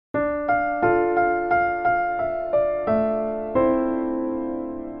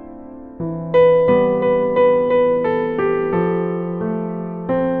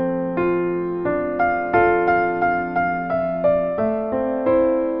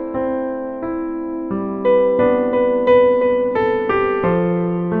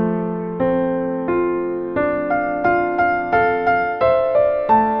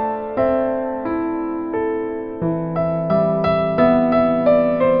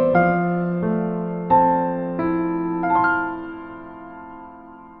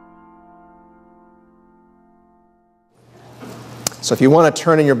So if you want to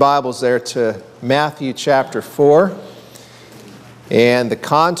turn in your Bibles there to Matthew chapter 4, and the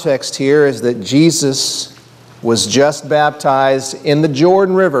context here is that Jesus was just baptized in the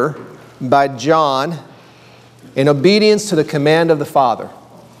Jordan River by John in obedience to the command of the Father.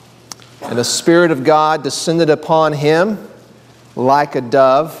 And the Spirit of God descended upon him like a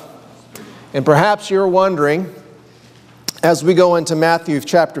dove. And perhaps you're wondering, as we go into Matthew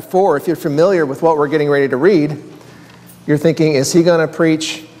chapter 4, if you're familiar with what we're getting ready to read, you're thinking, is he going to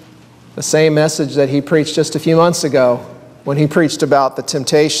preach the same message that he preached just a few months ago when he preached about the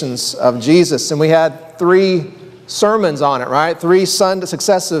temptations of Jesus? And we had 3 sermons on it, right? 3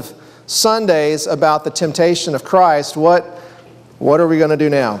 successive Sundays about the temptation of Christ. What are we going to do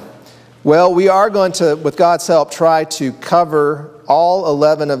now? Well, we are going to, with God's help, try to cover all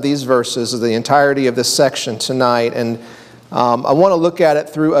 11 of these verses, the entirety of this section tonight. And I want to look at it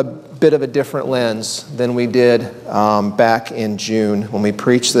through a bit of a different lens than we did back in June when we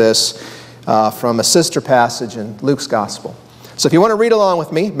preached this from a sister passage in Luke's Gospel. So if you want to read along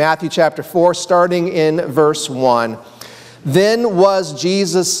with me, Matthew chapter 4, starting in verse 1. Then was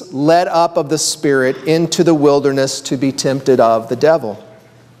Jesus led up of the Spirit into the wilderness to be tempted of the devil.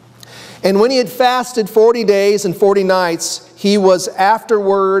 And when he had fasted 40 days and 40 nights, he was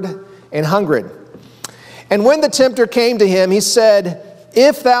afterward and hungered. And when the tempter came to him, he said,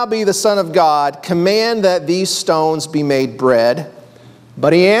 If thou be the Son of God, command that these stones be made bread.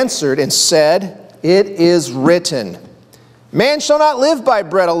 But he answered and said, It is written, Man shall not live by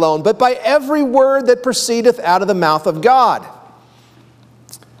bread alone, but by every word that proceedeth out of the mouth of God.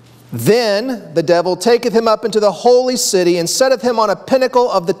 Then the devil taketh him up into the holy city, and setteth him on a pinnacle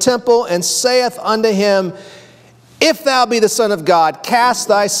of the temple, and saith unto him, If thou be the Son of God, cast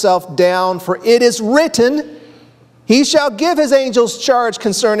thyself down, for it is written, He shall give his angels charge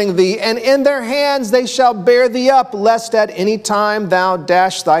concerning thee, and in their hands they shall bear thee up, lest at any time thou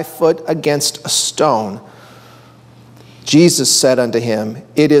dash thy foot against a stone. Jesus said unto him,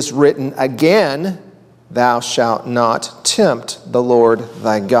 It is written again, Thou shalt not tempt the Lord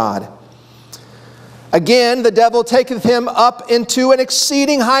thy God. Again, the devil taketh him up into an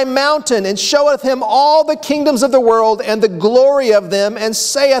exceeding high mountain, and showeth him all the kingdoms of the world and the glory of them, and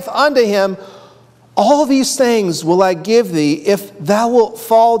saith unto him, All these things will I give thee, if thou wilt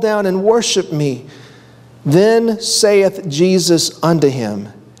fall down and worship me. Then saith Jesus unto him,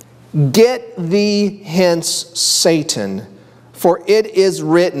 Get thee hence, Satan, for it is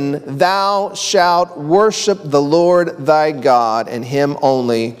written, Thou shalt worship the Lord thy God, and him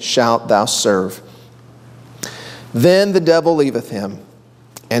only shalt thou serve. Then the devil leaveth him,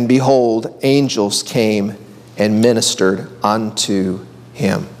 and behold, angels came and ministered unto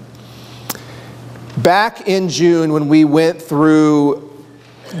him. Back in June, when we went through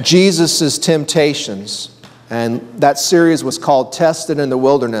Jesus' temptations, and that series was called Tested in the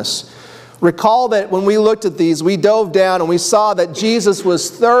Wilderness, recall that when we looked at these, we dove down and we saw that Jesus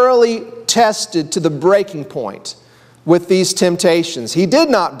was thoroughly tested to the breaking point with these temptations. He did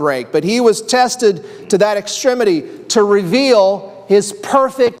not break, but he was tested to that extremity to reveal his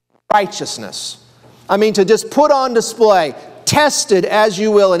perfect righteousness. I mean, to just put on display, tested as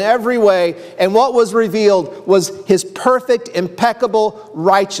you will in every way, and what was revealed was his perfect, impeccable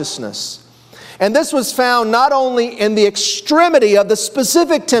righteousness. And this was found not only in the extremity of the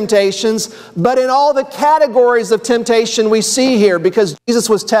specific temptations, but in all the categories of temptation we see here, because Jesus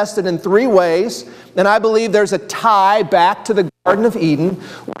was tested in 3 ways. And I believe there's a tie back to the Garden of Eden,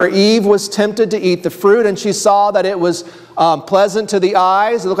 where Eve was tempted to eat the fruit, and she saw that it was pleasant to the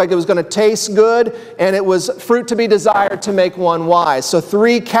eyes. It looked like it was going to taste good, and it was fruit to be desired to make one wise. So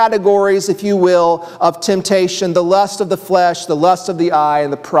 3 categories, if you will, of temptation: the lust of the flesh, the lust of the eye,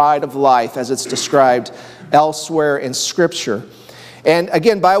 and the pride of life, as it's described elsewhere in Scripture. And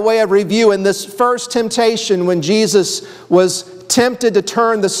again, by way of review, in this first temptation, when Jesus was tempted to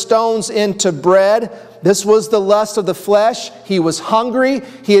turn the stones into bread, this was the lust of the flesh. He was hungry.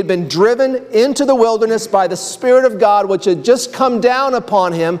 He had been driven into the wilderness by the Spirit of God, which had just come down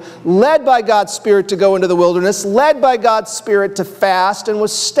upon him, led by God's Spirit to go into the wilderness, led by God's Spirit to fast, and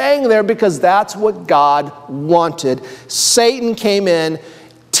was staying there because that's what God wanted. Satan came in,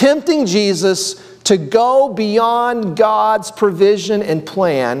 tempting Jesus to go beyond God's provision and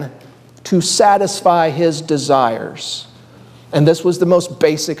plan to satisfy his desires. And this was the most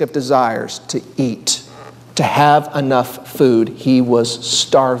basic of desires: to eat, to have enough food. He was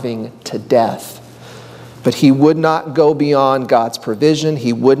starving to death. But he would not go beyond God's provision.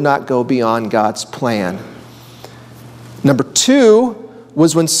 He would not go beyond God's plan. Number 2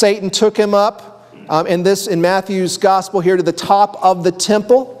 was when Satan took him up, in Matthew's gospel here, to the top of the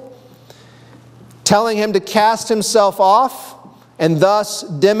temple, telling him to cast himself off and thus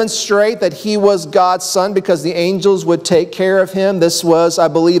demonstrate that he was God's son because the angels would take care of him. This was, I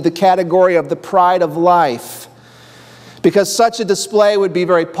believe, the category of the pride of life. Because such a display would be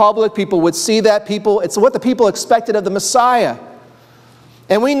very public. People would see that. It's what the people expected of the Messiah.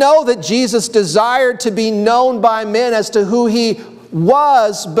 And we know that Jesus desired to be known by men as to who he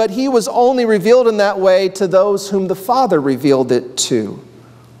was, but he was only revealed in that way to those whom the Father revealed it to.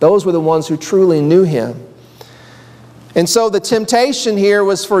 Those were the ones who truly knew him. And so the temptation here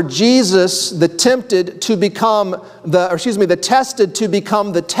was for Jesus, the tested to become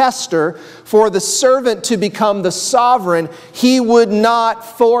the tester, for the servant to become the sovereign. He would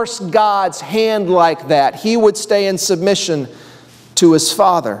not force God's hand like that. He would stay in submission to his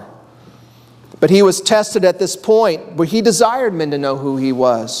Father. But he was tested at this point where he desired men to know who he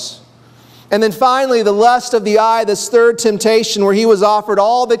was. And then finally, the lust of the eye, this third temptation where he was offered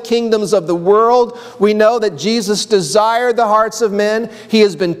all the kingdoms of the world. We know that Jesus desired the hearts of men. He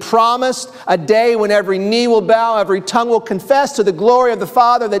has been promised a day when every knee will bow, every tongue will confess to the glory of the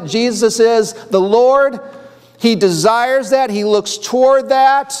Father that Jesus is the Lord. He desires that. He looks toward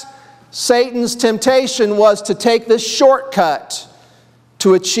that. Satan's temptation was to take this shortcut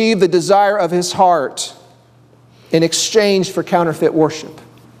to achieve the desire of his heart in exchange for counterfeit worship.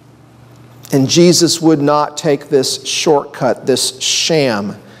 And Jesus would not take this shortcut, this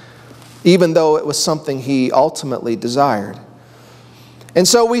sham, even though it was something he ultimately desired. And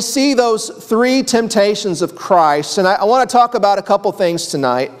so we see those three temptations of Christ. And I want to talk about a couple things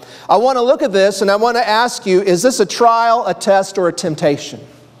tonight. I want to look at this and I want to ask you, is this a trial, a test, or a temptation?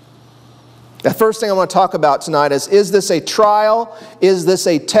 The first thing I want to talk about tonight is this a trial, is this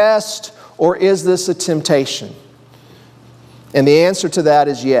a test, or is this a temptation? And the answer to that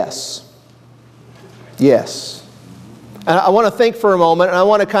is yes. Yes. And I want to think for a moment, and I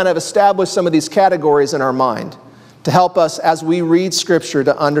want to kind of establish some of these categories in our mind to help us as we read Scripture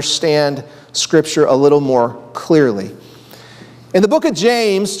to understand Scripture a little more clearly. In the book of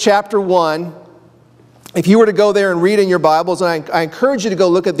James, chapter 1, if you were to go there and read in your Bibles, and I encourage you to go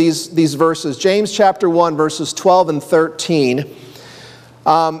look at these verses, James chapter 1, verses 12 and 13,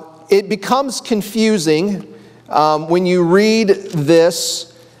 it becomes confusing when you read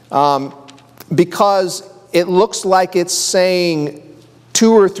this because it looks like it's saying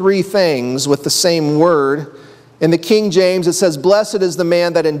two or three things with the same word. In the King James, it says, "Blessed is the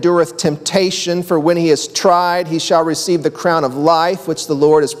man that endureth temptation, for when he is tried, he shall receive the crown of life, which the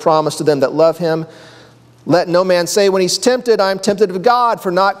Lord has promised to them that love him. Let no man say when he's tempted, I am tempted of God,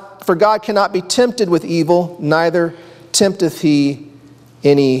 for God cannot be tempted with evil, neither tempteth he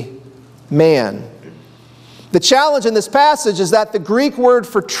any man." The challenge in this passage is that the Greek word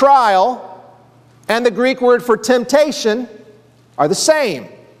for trial and the Greek word for temptation are the same.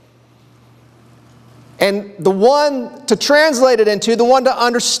 And the one to translate it into, the one to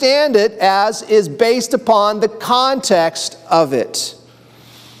understand it as, is based upon the context of it.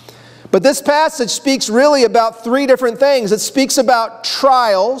 But this passage speaks really about three different things. It speaks about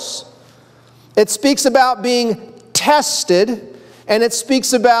trials, it speaks about being tested, and it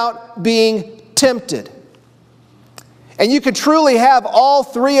speaks about being tempted. And you could truly have all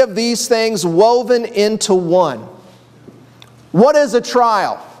three of these things woven into one. What is a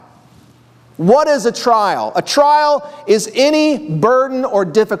trial? What is a trial? A trial is any burden or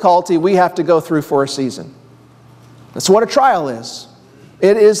difficulty we have to go through for a season. That's what a trial is.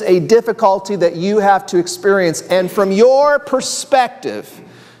 It is a difficulty that you have to experience. And from your perspective,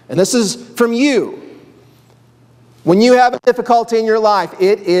 and this is from you, when you have a difficulty in your life,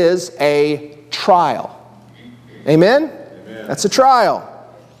 it is a trial. Amen? Amen. That's a trial.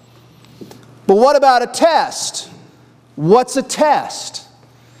 But what about a test? What's a test?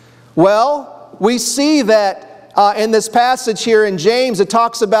 Well, we see that in this passage here in James, it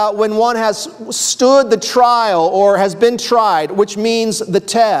talks about when one has stood the trial or has been tried, which means the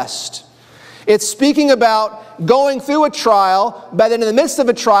test. It's speaking about going through a trial, but then in the midst of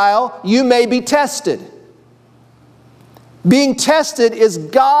a trial, you may be tested. Being tested is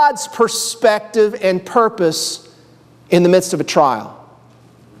God's perspective and purpose in the midst of a trial.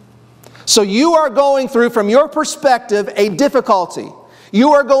 So you are going through, from your perspective, a difficulty.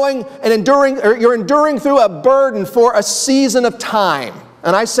 You are going and you're enduring through a burden for a season of time.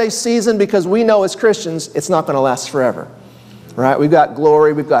 And I say season because we know as Christians it's not going to last forever. Right? We've got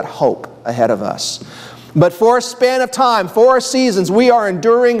glory, we've got hope ahead of us. But for a span of time, 4 seasons, we are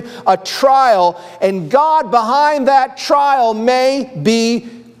enduring a trial, and God behind that trial may be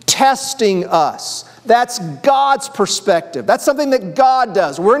testing us. That's God's perspective. That's something that God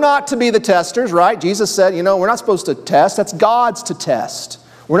does. We're not to be the testers, right? Jesus said, we're not supposed to test. That's God's to test.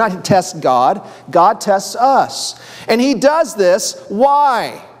 We're not to test God. God tests us. And He does this.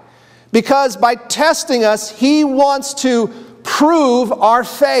 Why? Because by testing us, He wants to prove our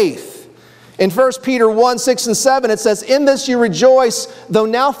faith. In 1 Peter 1, 6 and 7, it says, "In this you rejoice, though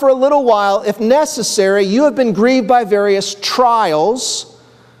now for a little while, if necessary, you have been grieved by various trials,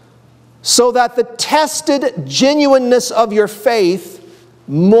 so that the tested genuineness of your faith,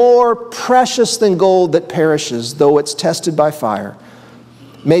 more precious than gold that perishes, though it's tested by fire,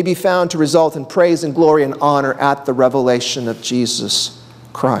 may be found to result in praise and glory and honor at the revelation of Jesus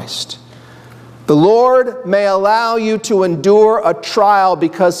Christ." The Lord may allow you to endure a trial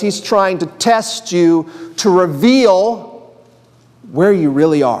because He's trying to test you to reveal where you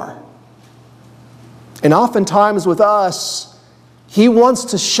really are. And oftentimes with us, He wants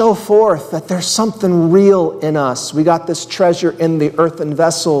to show forth that there's something real in us. We got this treasure in the earthen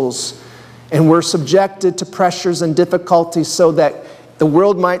vessels, and we're subjected to pressures and difficulties so that the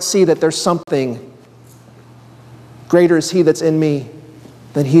world might see that there's something. Greater is He that's in me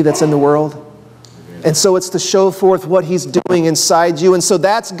than he that's in the world. And so it's to show forth what He's doing inside you. And so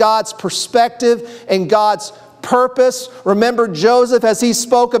that's God's perspective and God's purpose. Remember Joseph, as he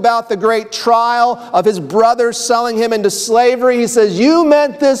spoke about the great trial of his brothers selling him into slavery. He says, "You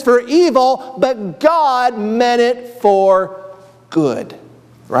meant this for evil, but God meant it for good."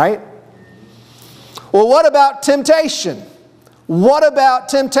 Right? Well, what about temptation? What about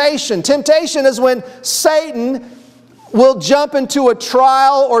temptation? Temptation is when Satan will jump into a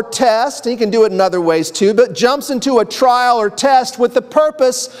trial or test. He can do it in other ways too, but jumps into a trial or test with the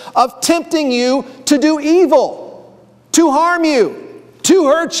purpose of tempting you to do evil, to harm you, to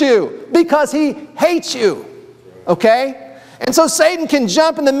hurt you, because he hates you. Okay? And so Satan can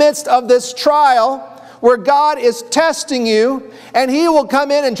jump in the midst of this trial where God is testing you, and he will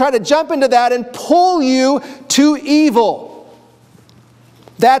come in and try to jump into that and pull you to evil.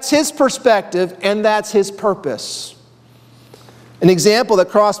 That's his perspective, and that's his purpose. An example that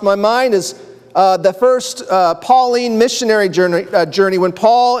crossed my mind is the first Pauline missionary journey when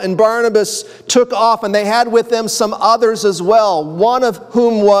Paul and Barnabas took off, and they had with them some others as well, one of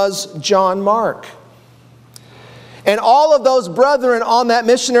whom was John Mark. And all of those brethren on that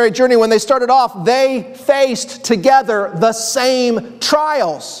missionary journey, when they started off, they faced together the same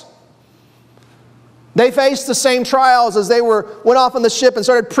trials. They faced the same trials as they went off on the ship and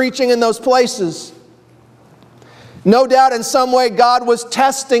started preaching in those places. No doubt in some way God was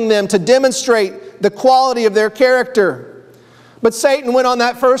testing them to demonstrate the quality of their character. But Satan went on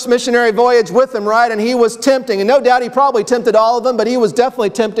that first missionary voyage with them, right? And he was tempting. And no doubt he probably tempted all of them, but he was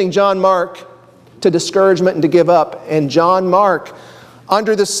definitely tempting John Mark to discouragement and to give up. And John Mark,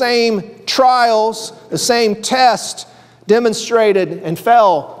 under the same trials, the same test, demonstrated and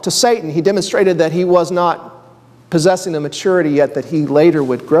fell to Satan. He demonstrated that he was not possessing the maturity yet that he later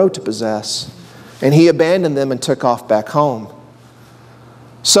would grow to possess. And he abandoned them and took off back home.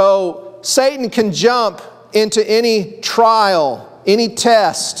 So Satan can jump into any trial, any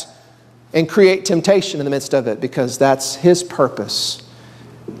test, and create temptation in the midst of it, because that's his purpose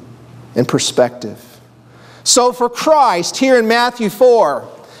and perspective. So for Christ, here in Matthew 4,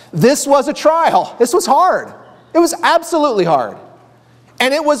 this was a trial. This was hard. It was absolutely hard.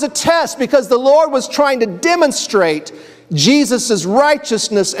 And it was a test because the Lord was trying to demonstrate Jesus'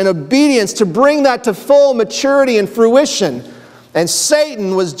 righteousness and obedience to bring that to full maturity and fruition. And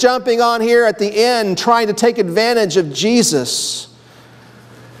Satan was jumping on here at the end, trying to take advantage of Jesus.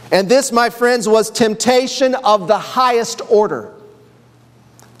 And this, my friends, was temptation of the highest order.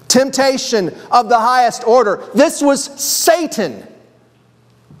 Temptation of the highest order. This was Satan,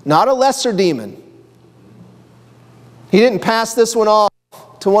 not a lesser demon. He didn't pass this one off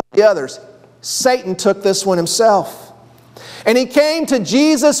to one of the others. Satan took this one himself. And he came to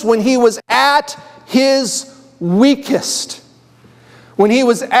Jesus when he was at his weakest. When he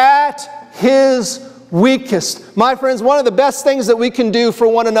was at his weakest. My friends, one of the best things that we can do for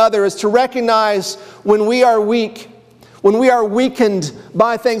one another is to recognize when we are weak, when we are weakened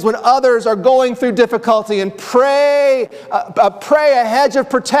by things, when others are going through difficulty, and pray a hedge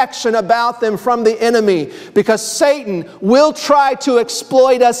of protection about them from the enemy, because Satan will try to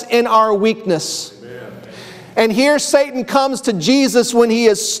exploit us in our weakness. And here Satan comes to Jesus when he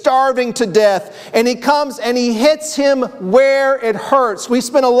is starving to death. And he comes and he hits him where it hurts. We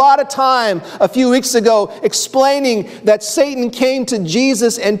spent a lot of time a few weeks ago explaining that Satan came to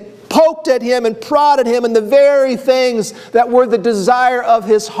Jesus and poked at him and prodded him in the very things that were the desire of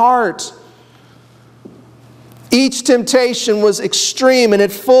his heart. Each temptation was extreme and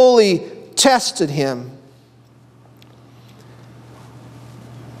it fully tested him.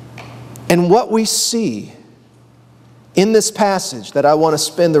 And what we see in this passage that I want to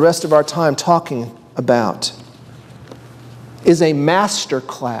spend the rest of our time talking about is a master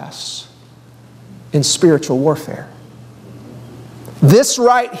class in spiritual warfare. This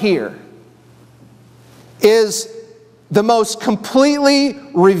right here is the most completely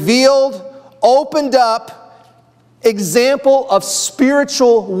revealed, opened up example of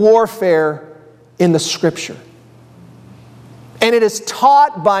spiritual warfare in the Scripture. And it is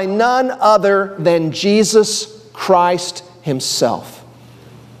taught by none other than Jesus Christ Himself.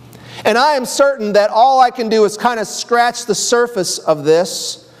 And I am certain that all I can do is kind of scratch the surface of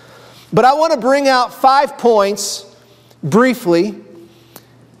this. But I want to bring out 5 points, briefly,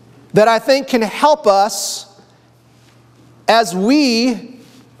 that I think can help us as we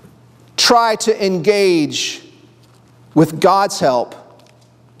try to engage with God's help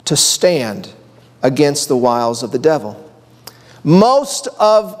to stand against the wiles of the devil. Most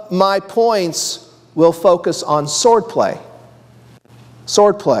of my points will focus on swordplay.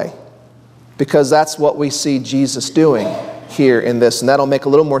 Swordplay. Because that's what we see Jesus doing here in this. And that'll make a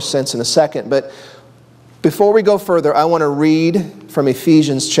little more sense in a second. But before we go further, I want to read from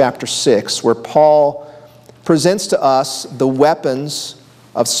Ephesians chapter 6, where Paul presents to us the weapons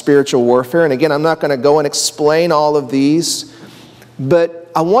of spiritual warfare. And again, I'm not going to go and explain all of these, but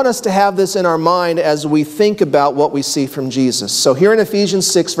I want us to have this in our mind as we think about what we see from Jesus. So here in Ephesians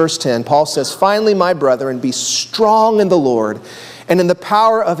 6, verse 10, Paul says, "Finally, my brethren, be strong in the Lord and in the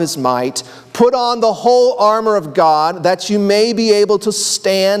power of His might. Put on the whole armor of God, that you may be able to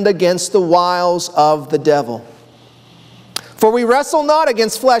stand against the wiles of the devil. For we wrestle not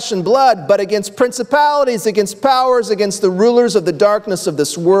against flesh and blood, but against principalities, against powers, against the rulers of the darkness of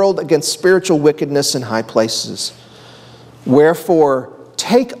this world, against spiritual wickedness in high places. Wherefore,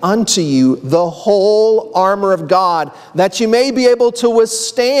 take unto you the whole armor of God, that you may be able to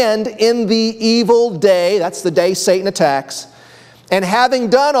withstand in the evil day," that's the day Satan attacks, "and having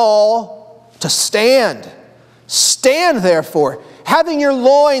done all, to stand. Stand therefore, having your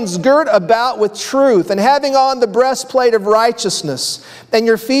loins girt about with truth, and having on the breastplate of righteousness, and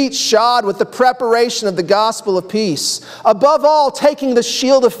your feet shod with the preparation of the gospel of peace. Above all, taking the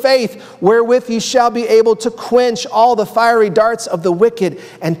shield of faith, wherewith ye shall be able to quench all the fiery darts of the wicked,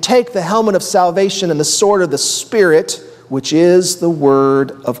 and take the helmet of salvation and the sword of the Spirit, which is the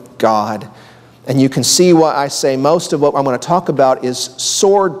word of God." And you can see why I say most of what I'm going to talk about is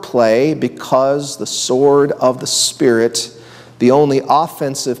sword play, because the sword of the Spirit, the only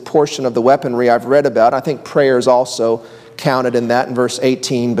offensive portion of the weaponry I've read about, I think prayer is also counted in that in verse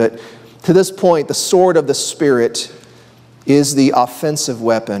 18, but to this point, the sword of the Spirit is the offensive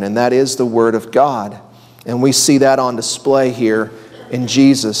weapon, and that is the Word of God. And we see that on display here in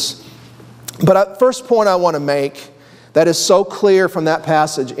Jesus. But the first point I want to make that is so clear from that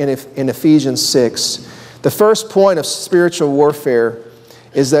passage in Ephesians 6, the first point of spiritual warfare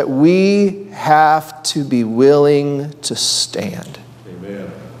is that we have to be willing to stand.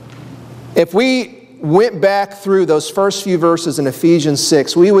 Amen. If we went back through those first few verses in Ephesians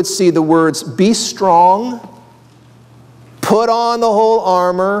 6, we would see the words, "Be strong, put on the whole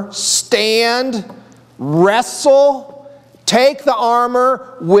armor, stand, wrestle, take the armor,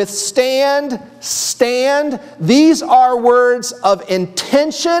 withstand, stand." These are words of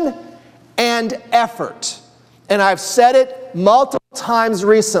intention and effort. And I've said it multiple times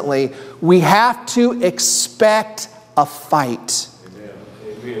recently, we have to expect a fight.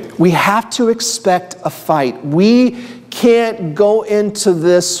 Amen. We have to expect a fight. We can't go into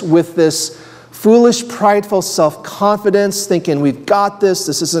this with this foolish, prideful self-confidence, thinking we've got this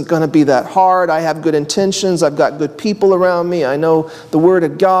isn't going to be that hard, I have good intentions, I've got good people around me, I know the Word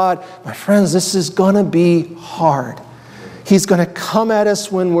of God. My friends, this is going to be hard. He's going to come at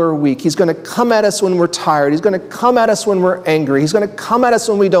us when we're weak. He's going to come at us when we're tired. He's going to come at us when we're angry. He's going to come at us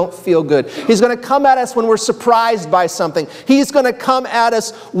when we don't feel good. He's going to come at us when we're surprised by something. He's going to come at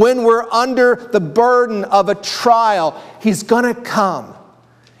us when we're under the burden of a trial. He's going to come.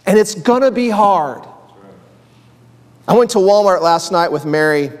 And it's going to be hard. I went to Walmart last night with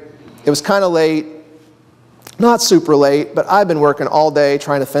Mary. It was kind of late. Not super late, but I've been working all day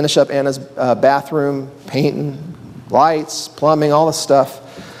trying to finish up Anna's bathroom, painting, lights, plumbing, all this stuff.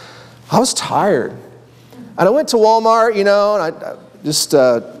 I was tired. And I went to Walmart, and I just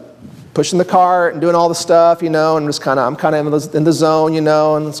pushing the cart and doing all the stuff, and just I'm kind of in the zone,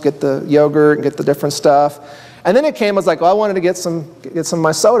 and let's get the yogurt and get the different stuff. And then it came, I was like, well, I wanted to get some of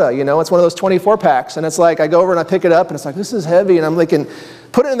my soda, It's one of those 24 packs. And it's like, I go over and I pick it up and it's like, this is heavy. And I'm thinking,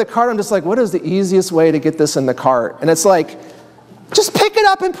 put it in the cart. I'm just like, what is the easiest way to get this in the cart? And it's like, just pick it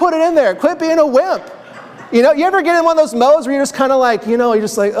up and put it in there. Quit being a wimp. You ever get in one of those modes where you're just kind of like, you're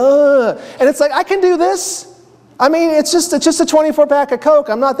just like, ugh. And it's like, I can do this. I mean, it's just a 24-pack of Coke.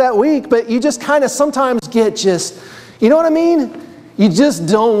 I'm not that weak, but you just kind of sometimes get just, you know what I mean? You just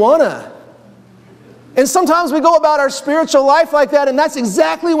don't want to. And sometimes we go about our spiritual life like that, and that's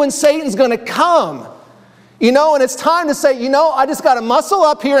exactly when Satan's going to come. You know, and it's time to say, you know, I just got to muscle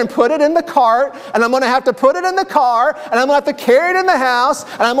up here and put it in the cart, and I'm going to have to put it in the car, and I'm going to have to carry it in the house,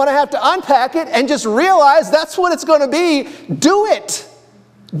 and I'm going to have to unpack it and just realize that's what it's going to be. Do it.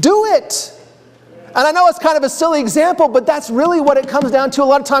 Do it. And I know it's kind of a silly example, but that's really what it comes down to a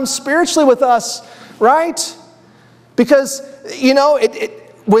lot of times spiritually with us, right? Because, you know,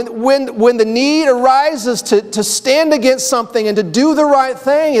 when the need arises to stand against something and to do the right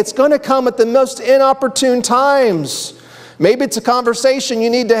thing, it's going to come at the most inopportune times. Maybe it's a conversation you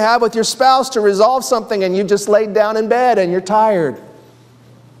need to have with your spouse to resolve something, and you just laid down in bed and you're tired.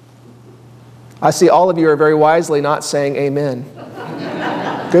 I see all of you are very wisely not saying amen.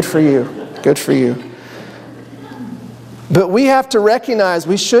 Good for you. Good for you. But we have to recognize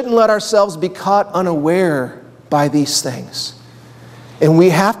we shouldn't let ourselves be caught unaware by these things. And we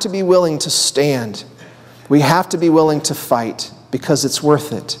have to be willing to stand. We have to be willing to fight because it's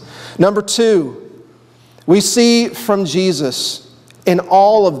worth it. Number two, we see from Jesus in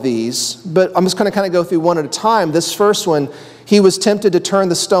all of these, but I'm just going to kind of go through one at a time. This first one, he was tempted to turn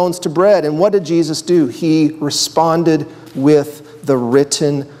the stones to bread. And what did Jesus do? He responded with the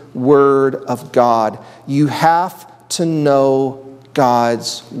written word of God. You have to know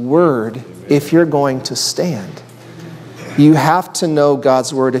God's word if you're going to stand. You have to know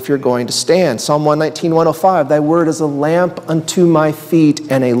God's word if you're going to stand. Psalm 119, 105, thy word is a lamp unto my feet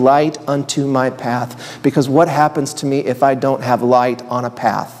and a light unto my path. Because what happens to me if I don't have light on a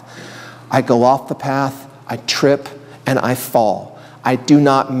path? I go off the path, I trip, and I fall. I do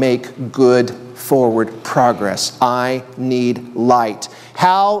not make good forward progress. I need light.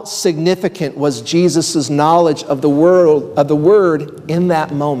 How significant was Jesus' knowledge of the word in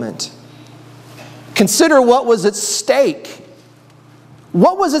that moment? Consider what was at stake.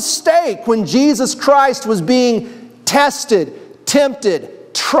 What was at stake when Jesus Christ was being tested,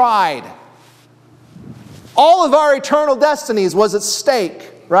 tempted, tried? All of our eternal destinies was at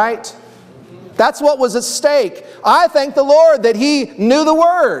stake, right? That's what was at stake. I thank the Lord that He knew the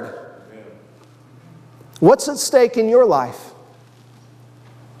Word. What's at stake in your life?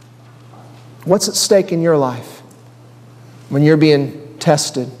 What's at stake in your life when you're being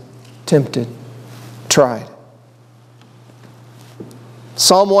tested, tempted, tried?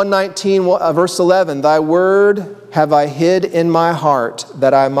 Psalm 119, verse 11, thy word have I hid in my heart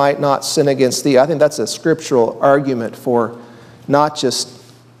that I might not sin against thee. I think that's a scriptural argument for not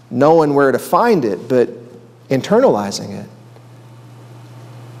just knowing where to find it, but internalizing it.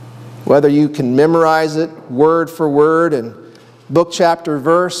 Whether you can memorize it word for word and book, chapter,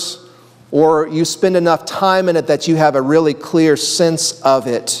 verse, or you spend enough time in it that you have a really clear sense of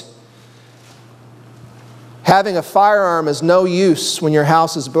it. Having a firearm is no use when your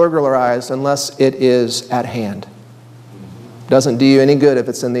house is burglarized unless it is at hand. Doesn't do you any good if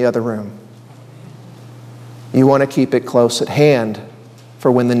it's in the other room. You want to keep it close at hand for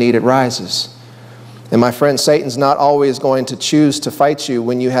when the need arises. And my friend, Satan's not always going to choose to fight you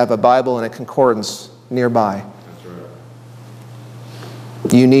when you have a Bible and a concordance nearby. That's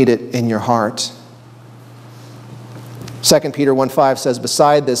right. You need it in your heart. 2 Peter 1:5 says,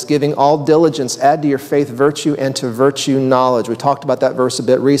 beside this, giving all diligence, add to your faith virtue, and to virtue knowledge. We talked about that verse a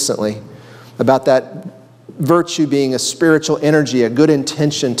bit recently, about that virtue being a spiritual energy, a good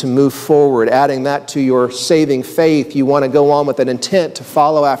intention to move forward. Adding that to your saving faith, you want to go on with an intent to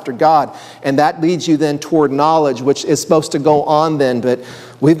follow after God. And that leads you then toward knowledge, which is supposed to go on then, but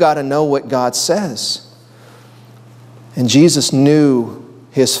we've got to know what God says. And Jesus knew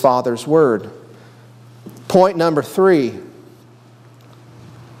His Father's word. Point number 3.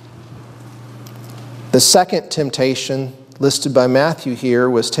 The second temptation listed by Matthew here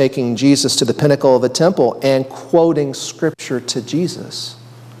was taking Jesus to the pinnacle of the temple and quoting Scripture to Jesus.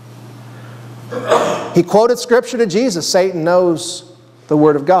 He quoted Scripture to Jesus. Satan knows the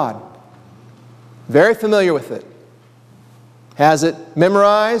Word of God. Very familiar with it. Has it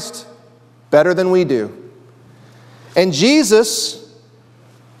memorized better than we do. And Jesus,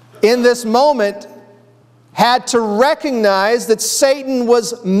 in this moment, had to recognize that Satan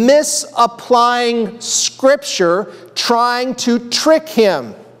was misapplying Scripture, trying to trick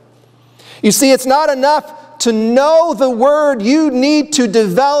him. You see, it's not enough to know the Word. You need to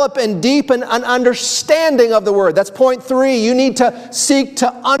develop and deepen an understanding of the Word. That's point 3. You need to seek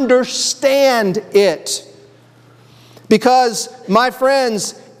to understand it. Because, my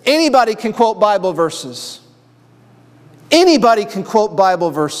friends, anybody can quote Bible verses. Anybody can quote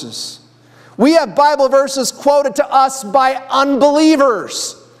Bible verses. We have Bible verses quoted to us by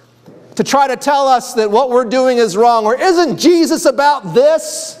unbelievers to try to tell us that what we're doing is wrong. Or isn't Jesus about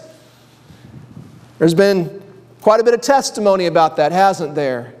this? There's been quite a bit of testimony about that, hasn't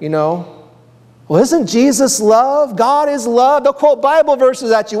there? You know? Well, isn't Jesus love? God is love. They'll quote Bible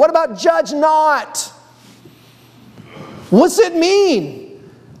verses at you. What about judge not? What's it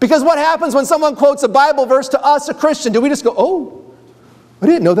mean? Because what happens when someone quotes a Bible verse to us, a Christian? Do we just go, oh, I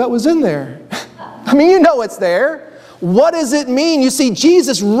didn't know that was in there? I mean, you know it's there. What does it mean? You see,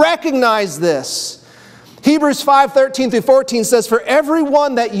 Jesus recognized this. Hebrews 5:13 through 14 says, for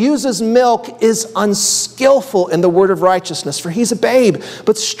everyone that uses milk is unskillful in the word of righteousness, for he's a babe.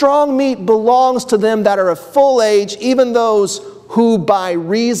 But strong meat belongs to them that are of full age, even those who by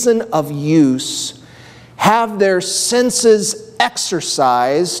reason of use have their senses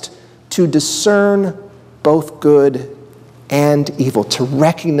exercised to discern both good and evil, to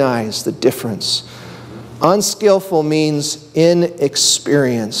recognize the difference. Unskillful means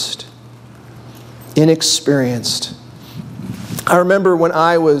inexperienced. Inexperienced. I remember when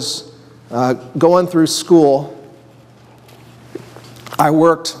I was going through school, I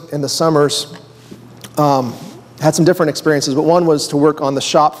worked in the summers, had some different experiences, but one was to work on the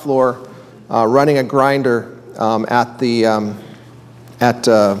shop floor, running a grinder at the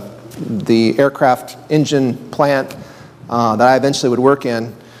aircraft engine plant that I eventually would work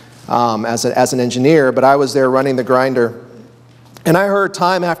in as an engineer, but I was there running the grinder. And I heard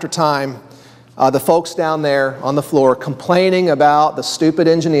time after time the folks down there on the floor complaining about the stupid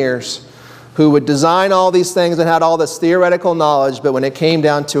engineers who would design all these things and had all this theoretical knowledge, but when it came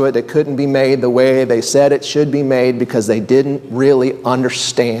down to it, it couldn't be made the way they said it should be made because they didn't really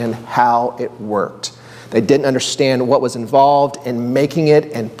understand how it worked. They didn't understand what was involved in making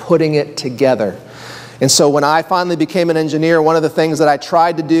it and putting it together. And so when I finally became an engineer, one of the things that I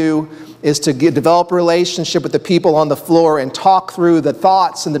tried to do is to develop a relationship with the people on the floor and talk through the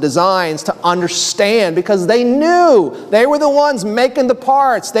thoughts and the designs to understand, because they knew they were the ones making the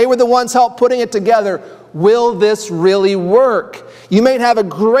parts. They were the ones helping putting it together. Will this really work? You may have a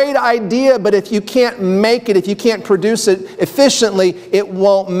great idea, but if you can't make it, if you can't produce it efficiently, it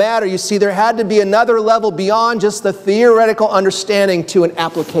won't matter. You see, there had to be another level beyond just the theoretical understanding to an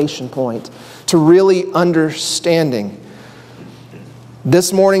application point, to really understanding.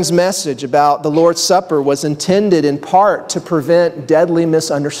 This morning's message about the Lord's Supper was intended in part to prevent deadly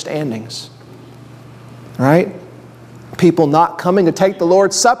misunderstandings. Right? People not coming to take the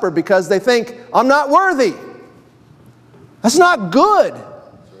Lord's Supper because they think, I'm not worthy. That's not good.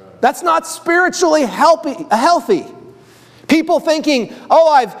 That's not spiritually healthy. People thinking,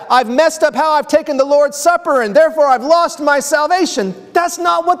 oh, I've messed up how I've taken the Lord's Supper and therefore I've lost my salvation. That's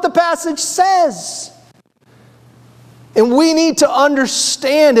not what the passage says. And we need to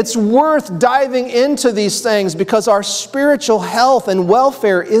understand it's worth diving into these things because our spiritual health and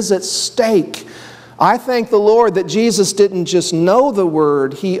welfare is at stake. I thank the Lord that Jesus didn't just know the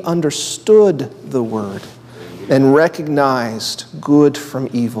Word, He understood the Word and recognized good from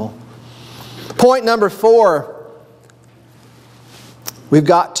evil. Point number 4, we've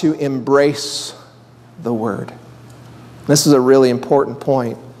got to embrace the Word. This is a really important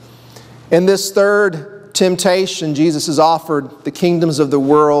point. In this third temptation, Jesus has offered the kingdoms of the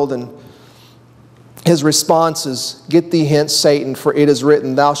world, and His response is, get thee hence, Satan, for it is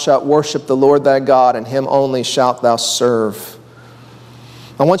written, thou shalt worship the Lord thy God, and Him only shalt thou serve.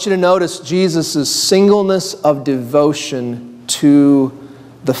 I want you to notice Jesus' singleness of devotion to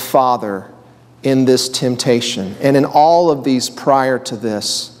the Father in this temptation, and in all of these prior to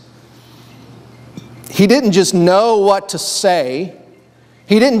this. He didn't just know what to say.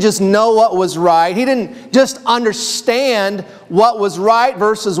 He didn't just know what was right. He didn't just understand what was right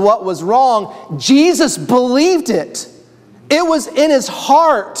versus what was wrong. Jesus believed it. It was in His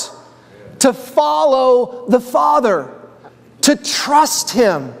heart to follow the Father, to trust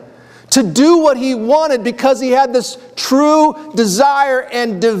Him, to do what He wanted because He had this true desire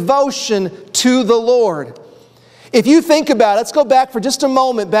and devotion to the Lord. If you think about it, let's go back for just a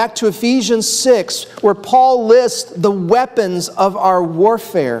moment, back to Ephesians 6, where Paul lists the weapons of our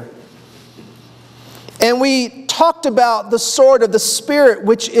warfare. And we talked about the sword of the Spirit,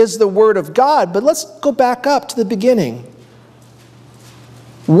 which is the Word of God. But let's go back up to the beginning.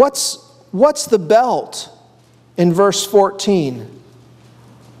 What's the belt in verse 14?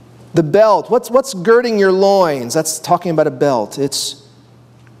 The belt, what's girding your loins? That's talking about a belt. It's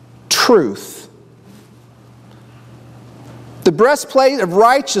truth. The breastplate of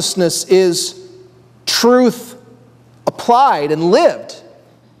righteousness is truth applied and lived.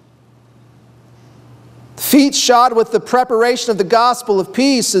 Feet shod with the preparation of the gospel of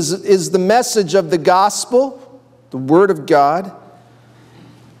peace is the message of the gospel, the word of God.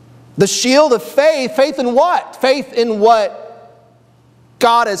 The shield of faith. Faith in what? Faith in what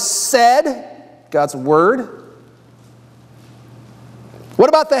God has said, God's word. What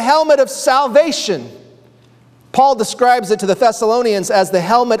about the helmet of salvation? Paul describes it to the Thessalonians as the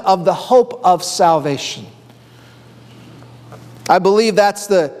helmet of the hope of salvation. I believe that's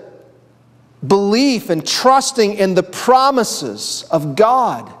the belief and trusting in the promises of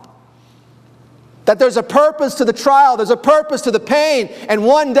God. That there's a purpose to the trial, there's a purpose to the pain, and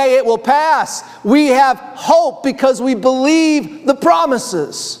one day it will pass. We have hope because we believe the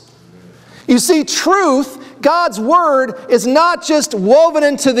promises. You see, truth, God's word, is not just woven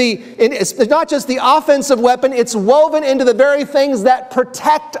into it's not just the offensive weapon, it's woven into the very things that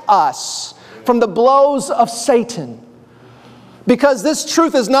protect us from the blows of Satan. Because this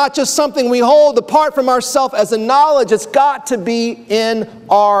truth is not just something we hold apart from ourselves as a knowledge, it's got to be in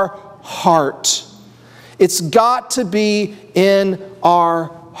our heart. It's got to be in our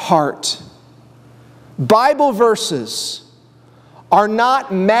heart. Bible verses are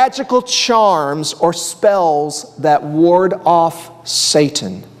not magical charms or spells that ward off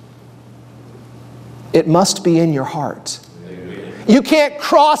Satan. It must be in your heart. You can't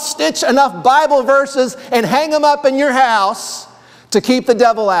cross-stitch enough Bible verses and hang them up in your house to keep the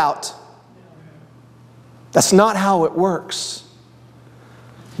devil out. That's not how it works.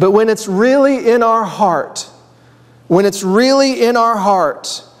 But when it's really in our heart,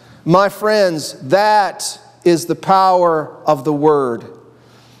 my friends, that is the power of the Word.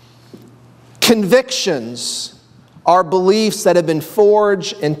 Convictions are beliefs that have been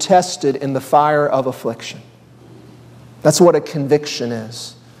forged and tested in the fire of affliction. That's what a conviction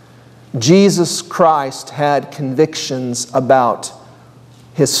is. Jesus Christ had convictions about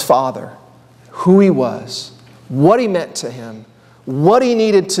His Father, who He was, what He meant to Him, what He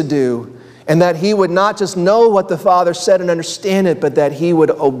needed to do, and that He would not just know what the Father said and understand it, but that He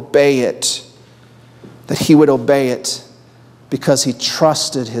would obey it. That He would obey it because He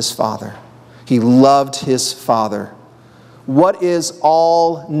trusted His Father. He loved His Father. What is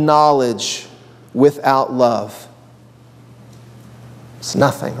all knowledge without love? It's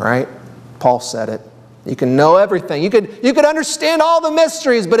nothing, right? Paul said it. You can know everything. You could understand all the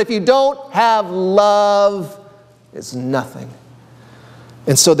mysteries, but if you don't have love, it's nothing.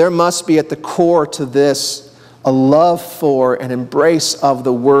 And so there must be at the core to this a love for and embrace of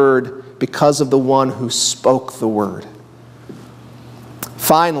the Word because of the one who spoke the Word.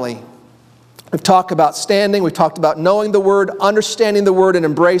 Finally, we've talked about standing, we've talked about knowing the Word, understanding the Word, and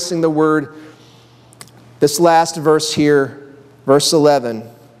embracing the Word. This last verse here, verse 11,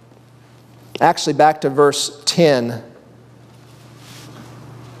 actually back to verse 10,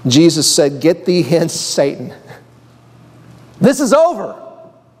 Jesus said, "Get thee hence, Satan. This is over.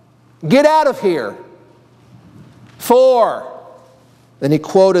 Get out of here. For," then he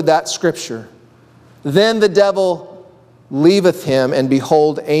quoted that scripture, "Then the devil leaveth him, and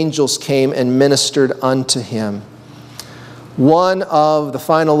behold, angels came and ministered unto him." One of the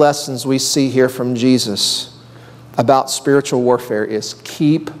final lessons we see here from Jesus about spiritual warfare is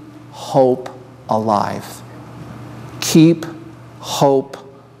keep hope alive. Keep hope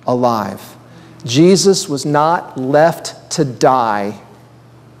alive. Jesus was not left to die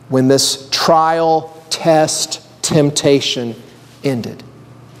when this trial, test, temptation ended.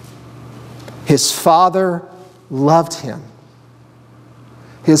 His Father loved him.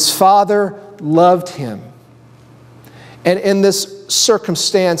 His Father loved him. And in this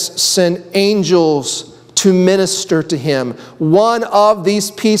circumstance, sent angels to minister to him. One of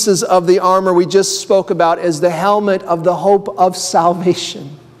these pieces of the armor we just spoke about is the helmet of the hope of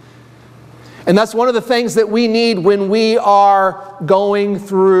salvation. And that's one of the things that we need when we are going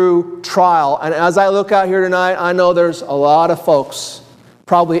through trial. And as I look out here tonight, I know there's a lot of folks,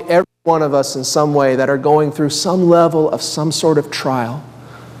 probably every one of us in some way, that are going through some level of some sort of trial.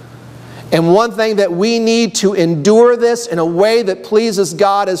 And one thing that we need to endure this in a way that pleases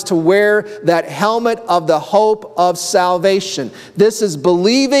God is to wear that helmet of the hope of salvation. This is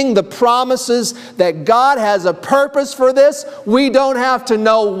believing the promises that God has a purpose for this. We don't have to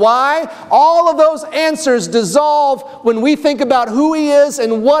know why. All of those answers dissolve when we think about who He is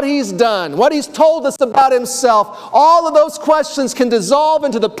and what He's done, what He's told us about Himself. All of those questions can dissolve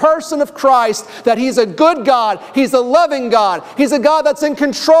into the person of Christ, that He's a good God, He's a loving God, He's a God that's in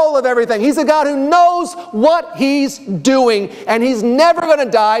control of everything. He's a God who knows what He's doing, and He's never going to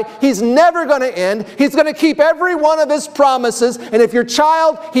die. He's never going to end. He's going to keep every one of His promises. And if you're a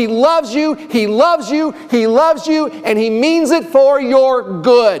child, He loves you, He loves you, He loves you, and He means it for your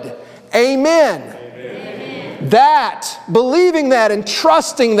good. Amen. Amen. That, believing that and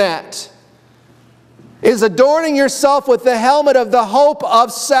trusting that, is adorning yourself with the helmet of the hope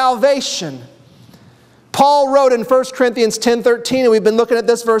of salvation. Paul wrote in 1 Corinthians 10:13, and we've been looking at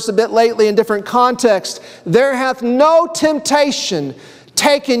this verse a bit lately in different contexts, "There hath no temptation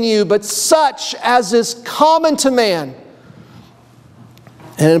taken you, but such as is common to man."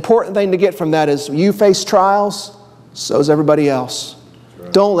 And an important thing to get from that is you face trials, so does everybody else.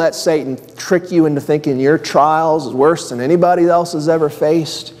 Right. Don't let Satan trick you into thinking your trials is worse than anybody else has ever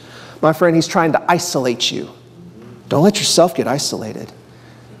faced. My friend, he's trying to isolate you. Don't let yourself get isolated.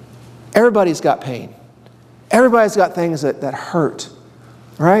 Everybody's got pain. Everybody's got things that hurt,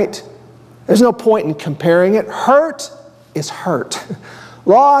 right? There's no point in comparing it. Hurt is hurt.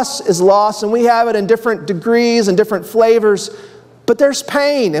 Loss is loss, and we have it in different degrees and different flavors. But there's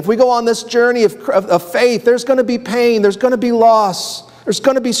pain. If we go on this journey of faith, there's going to be pain. There's going to be loss. There's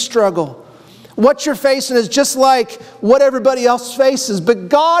going to be struggle. What you're facing is just like what everybody else faces. But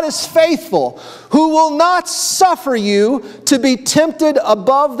God is faithful, who will not suffer you to be tempted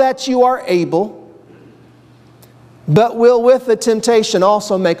above that you are able, but will with the temptation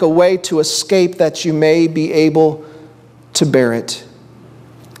also make a way to escape that you may be able to bear it.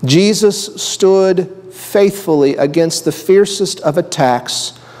 Jesus stood faithfully against the fiercest of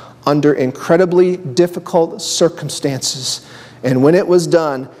attacks under incredibly difficult circumstances. And when it was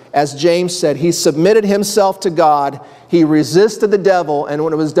done, as James said, he submitted himself to God, he resisted the devil, and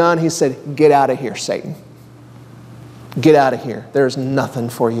when it was done, he said, "Get out of here, Satan. Get out of here. There's nothing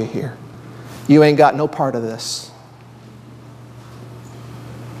for you here. You ain't got no part of this."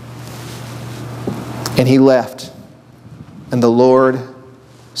 And he left, and the Lord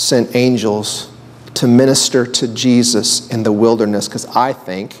sent angels to minister to Jesus in the wilderness, because I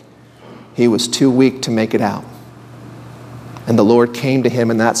think he was too weak to make it out. And the Lord came to him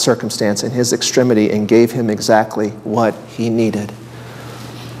in that circumstance, in his extremity, and gave him exactly what he needed.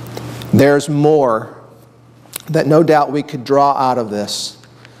 There's more that no doubt we could draw out of this,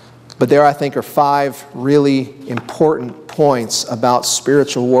 but there, I think, are 5 really important points about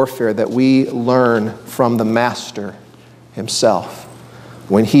spiritual warfare that we learn from the Master himself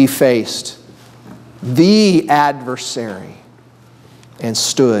when he faced the adversary and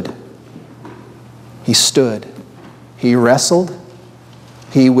stood. He stood. He wrestled.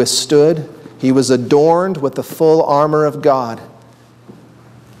 He withstood. He was adorned with the full armor of God.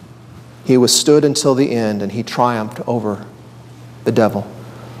 He withstood until the end, and he triumphed over the devil.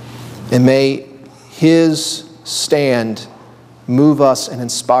 And may his stand move us and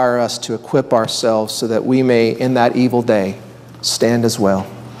inspire us to equip ourselves so that we may, in that evil day, stand as well.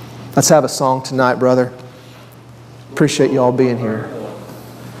 Let's have a song tonight, brother. Appreciate you all being here.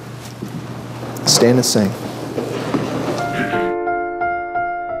 Stand and sing.